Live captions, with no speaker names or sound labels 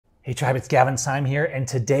Hey Tribe, it's Gavin Syme here, and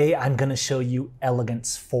today I'm going to show you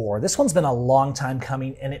Elegance 4. This one's been a long time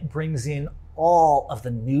coming, and it brings in all of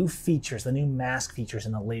the new features, the new mask features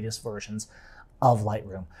in the latest versions of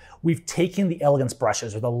Lightroom. We've taken the Elegance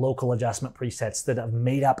brushes, or the local adjustment presets that have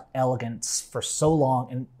made up Elegance for so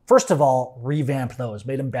long, and first of all, revamped those,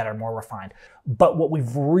 made them better, more refined. But what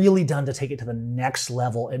we've really done to take it to the next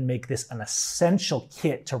level and make this an essential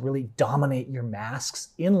kit to really dominate your masks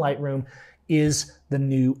in Lightroom is the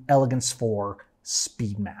new Elegance 4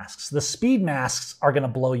 speed masks. The speed masks are going to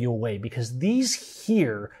blow you away because these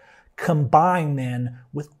here combine then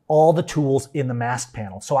with all the tools in the mask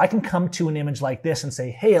panel. So I can come to an image like this and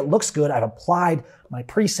say, hey, it looks good. I've applied my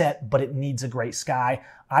preset, but it needs a gray sky.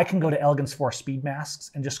 I can go to Elegance 4 speed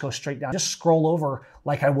masks and just go straight down. Just scroll over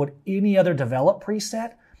like I would any other develop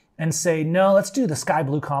preset and say, no, let's do the sky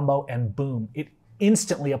blue combo, and boom, it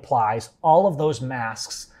instantly applies all of those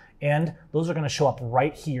masks. And those are going to show up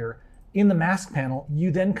right here in the mask panel.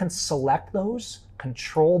 You then can select those,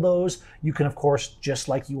 control those. You can, of course, just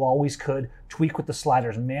like you always could, tweak with the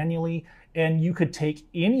sliders manually. And you could take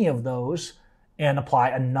any of those and apply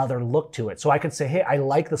another look to it. So I could say, hey, I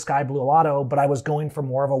like the sky blue auto, but I was going for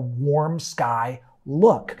more of a warm sky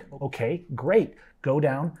look. Okay, great. Go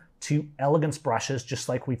down to Elegance brushes, just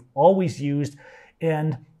like we've always used.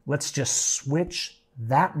 And let's just switch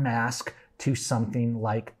that mask to something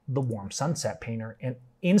like the warm sunset painter, and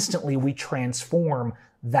instantly we transform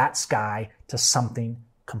that sky to something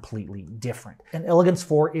completely different. And Elegance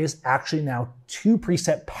 4 is actually now 2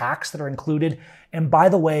 preset packs that are included. And by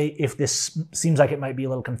the way, if this seems like it might be a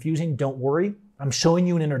little confusing, don't worry. I'm showing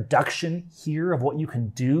you an introduction here of what you can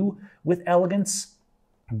do with Elegance,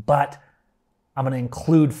 but I'm going to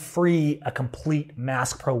include free a complete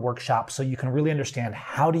Mask Pro workshop so you can really understand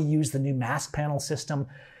how to use the new mask panel system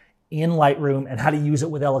in Lightroom and how to use it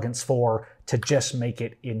with Elegance 4 to just make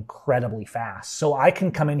it incredibly fast. So I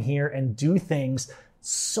can come in here and do things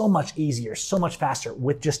so much easier, so much faster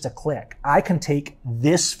with just a click. I can take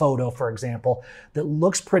this photo, for example, that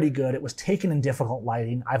looks pretty good. It was taken in difficult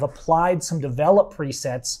lighting. I've applied some develop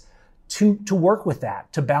presets to work with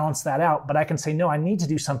that, to balance that out. But I can say, no, I need to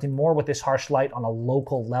do something more with this harsh light on a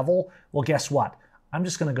local level. Well, guess what? I'm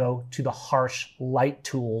just gonna go to the harsh light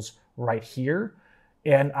tools right here,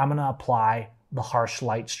 and I'm gonna apply the harsh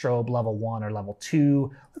light strobe level 1 or level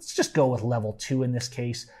 2. Let's just go with level 2 in this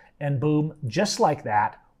case. And boom, just like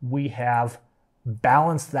that, we have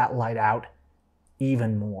balanced that light out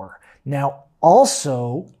even more. Now,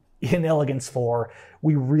 also in Elegance 4,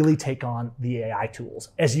 we really take on the AI tools.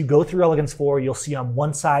 As you go through Elegance 4, you'll see on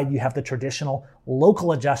one side, you have the traditional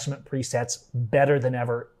local adjustment presets, better than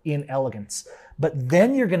ever in Elegance. But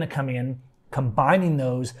then you're gonna come in combining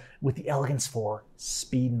those with the Elegance 4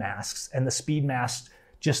 speed masks, and the speed masks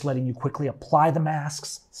just letting you quickly apply the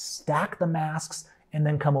masks, stack the masks, and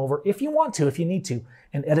then come over if you want to, if you need to,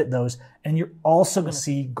 and edit those. And you're also going to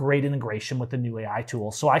see great integration with the new AI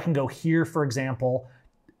tools. So I can go here, for example,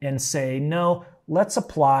 and say, no, let's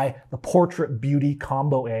apply the Portrait Beauty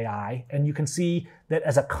Combo AI. And you can see that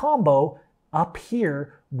as a combo, up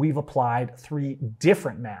here, we've applied 3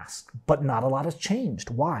 different masks, but not a lot has changed.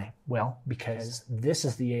 Why? Well, because this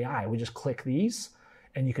is the AI. We just click these,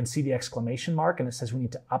 and you can see the exclamation mark, and it says we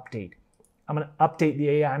need to update. I'm going to update the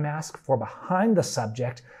AI mask for behind the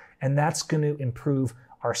subject, and that's going to improve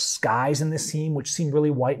our skies in this scene, which seem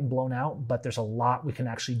really white and blown out, but there's a lot we can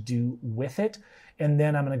actually do with it. And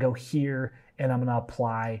then I'm going to go here, and I'm going to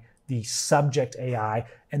apply the subject AI,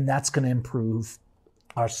 and that's going to improve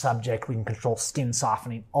our subject. We can control skin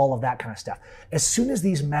softening, all of that kind of stuff. As soon as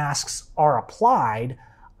these masks are applied,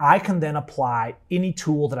 I can then apply any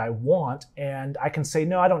tool that I want, and I can say,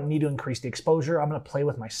 no, I don't need to increase the exposure. I'm going to play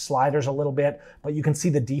with my sliders a little bit, but you can see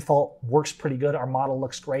the default works pretty good. Our model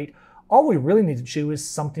looks great. All we really need to do is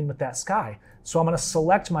something with that sky. So I'm going to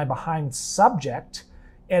select my behind subject,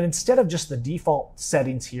 and instead of just the default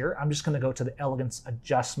settings here, I'm just going to go to the Elegance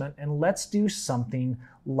adjustment, and let's do something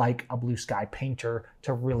like a blue sky painter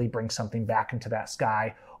to really bring something back into that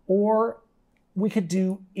sky. Or we could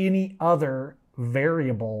do any other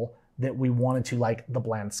variable that we wanted to, like the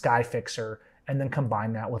bland sky fixer, and then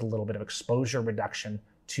combine that with a little bit of exposure reduction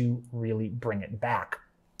to really bring it back.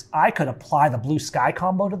 I could apply the blue sky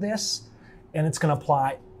combo to this, and it's going to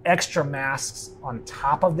apply extra masks on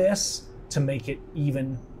top of this to make it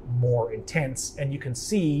even more intense. And you can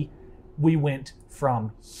see we went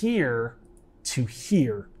from here to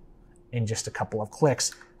here in just a couple of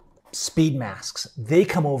clicks. Speed masks, they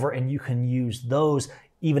come over and you can use those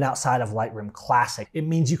even outside of Lightroom Classic. It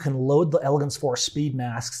means you can load the Elegance 4 speed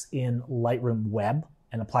masks in Lightroom Web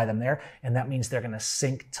and apply them there. And that means they're going to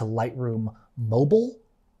sync to Lightroom Mobile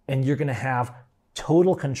and you're gonna have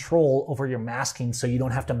total control over your masking so you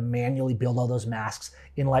don't have to manually build all those masks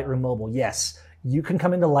in Lightroom Mobile. Yes, you can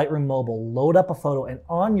come into Lightroom Mobile, load up a photo, and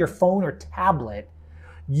on your phone or tablet,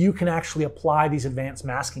 you can actually apply these advanced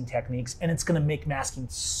masking techniques, and it's gonna make masking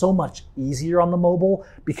so much easier on the mobile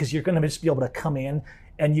because you're gonna just be able to come in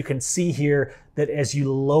and you can see here that as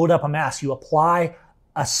you load up a mask, you apply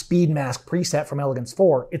a speed mask preset from Elegance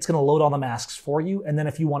 4, it's gonna load all the masks for you, and then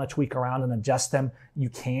if you wanna tweak around and adjust them, you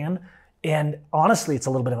can. And honestly, it's a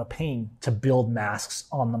little bit of a pain to build masks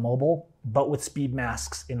on the mobile, but with speed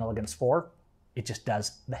masks in Elegance 4, it just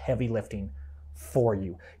does the heavy lifting for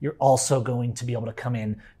you. You're also going to be able to come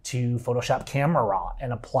in to Photoshop Camera Raw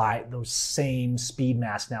and apply those same speed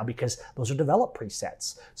masks now because those are developed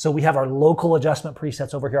presets. So we have our local adjustment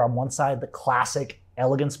presets over here on one side, the classic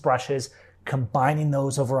Elegance brushes, combining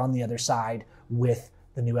those over on the other side with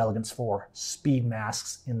the new Elegance 4 speed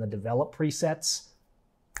masks in the developed presets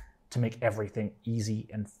to make everything easy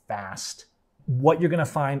and fast. What you're gonna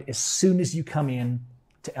find as soon as you come in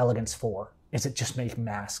to Elegance 4 is it just makes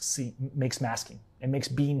masking. It makes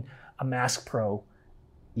being a mask pro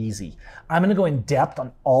easy. I'm gonna go in depth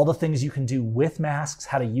on all the things you can do with masks,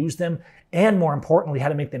 how to use them, and more importantly, how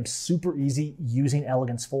to make them super easy using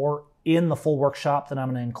Elegance 4 in the full workshop that I'm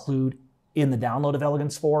gonna include in the download of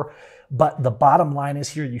Elegance 4. But the bottom line is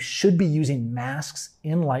here, you should be using masks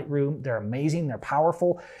in Lightroom. They're amazing, they're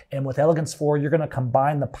powerful. And with Elegance 4, you're gonna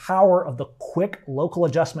combine the power of the quick local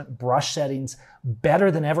adjustment brush settings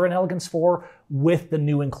better than ever in Elegance 4 with the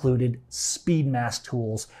new included speed mask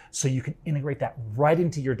tools. So you can integrate that right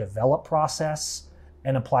into your develop process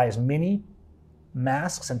and apply as many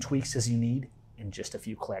masks and tweaks as you need in just a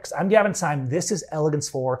few clicks. I'm Gavin Syme, this is Elegance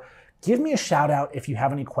 4. Give me a shout out if you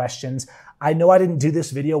have any questions. I know I didn't do this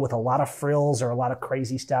video with a lot of frills or a lot of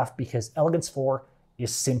crazy stuff because Elegance 4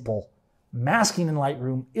 is simple. Masking in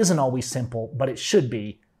Lightroom isn't always simple, but it should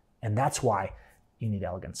be, and that's why you need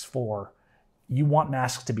Elegance 4. You want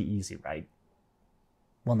masks to be easy, right?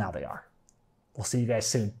 Well, now they are. We'll see you guys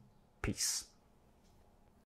soon. Peace.